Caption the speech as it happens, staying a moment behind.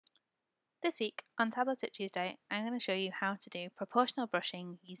This week on Tableau Tip Tuesday, I'm going to show you how to do proportional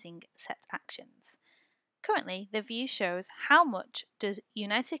brushing using set actions. Currently, the view shows how much does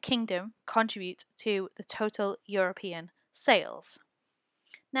United Kingdom contribute to the total European sales.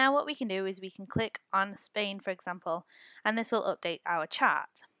 Now what we can do is we can click on Spain, for example, and this will update our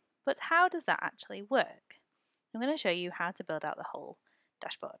chart. But how does that actually work? I'm going to show you how to build out the whole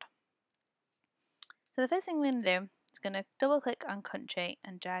dashboard. So the first thing we're going to do is going to double click on country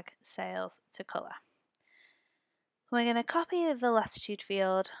and drag sales to colour. We're going to copy the latitude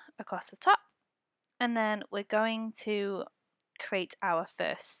field across the top, and then we're going to create our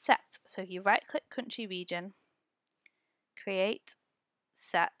first set. So you right click country region, create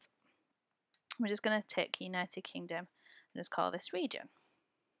set. We're just going to tick United Kingdom and just call this region.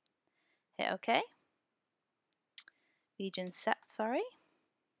 Hit OK. Region set, sorry.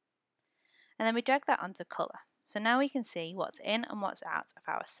 And then we drag that onto colour. So now we can see what's in and what's out of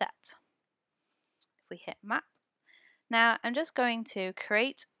our set. If we hit map. Now I'm just going to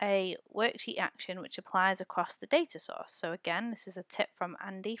create a worksheet action which applies across the data source. So again, this is a tip from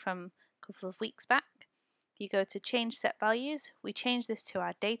Andy from a couple of weeks back. If you go to change set values, we change this to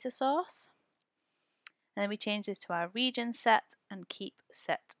our data source. And then we change this to our region set and keep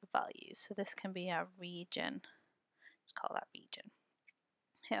set values. So this can be our region. Let's call that region.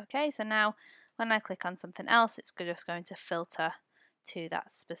 Okay, so now when I click on something else, it's just going to filter to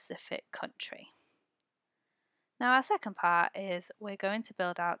that specific country. Now our second part is we're going to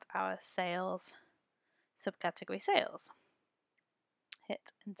build out our sales, subcategory sales.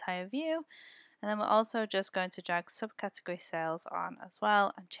 Hit entire view, and then we're also just going to drag subcategory sales on as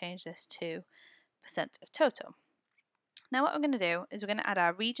well and change this to percent of total. Now what we're going to do is we're going to add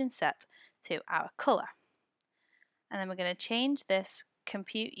our region set to our colour. And then we're going to change this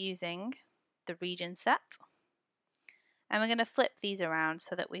compute using the region set. And we're going to flip these around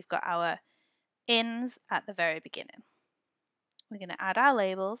so that we've got our ins at the very beginning. We're going to add our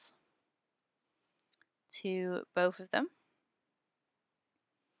labels to both of them.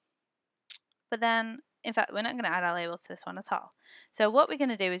 But then, in fact, we're not going to add our labels to this one at all. So what we're going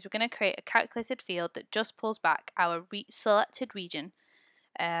to do is we're going to create a calculated field that just pulls back our selected region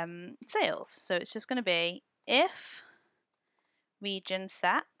sales. So it's just going to be if region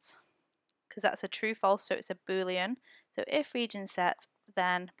set, because that's a true false, so it's a boolean. So if region set,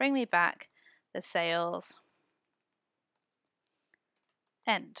 then bring me back the sales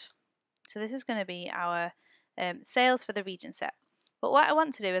end. So this is going to be our sales for the region set. But what I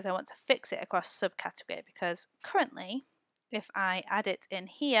want to do is I want to fix it across subcategory, because currently if I add it in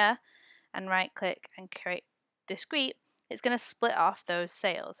here and right click and create discrete, it's going to split off those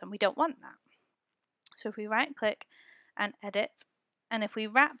sales, and we don't want that. So if we right click and edit, and if we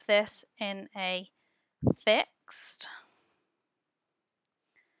wrap this in a fixed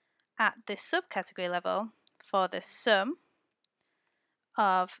at the subcategory level for the sum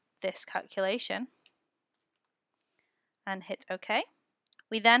of this calculation and hit OK,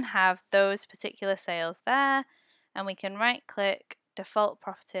 we then have those particular sales there, and we can right click default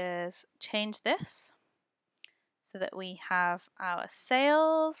properties, change this so that we have our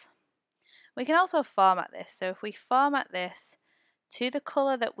sales. We can also format this. So if we format this to the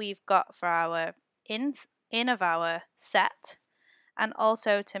colour that we've got for our in of our set, and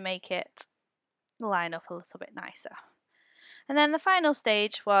also to make it line up a little bit nicer. And then the final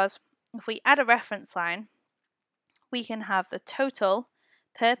stage was if we add a reference line, we can have the total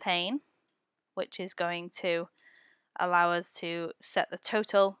per pane, which is going to allow us to set the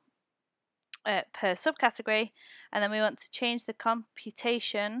total per subcategory, and then we want to change the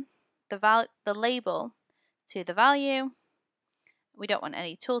computation, the label to the value. We don't want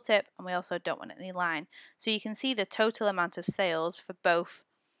any tooltip, and we also don't want any line. So you can see the total amount of sales for both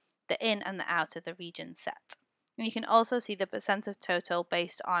the in and the out of the region set. And you can also see the percent of total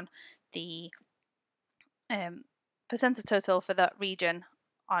based on the percent of total for that region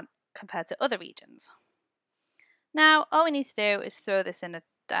on compared to other regions. Now all we need to do is throw this in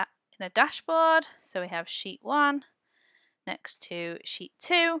a dashboard. So we have sheet 1 next to sheet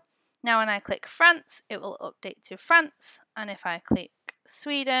 2. Now when I click France, it will update to France, and if I click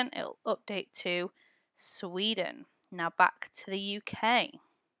Sweden, it will update to Sweden. Now back to the UK.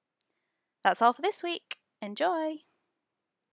 That's all for this week. Enjoy!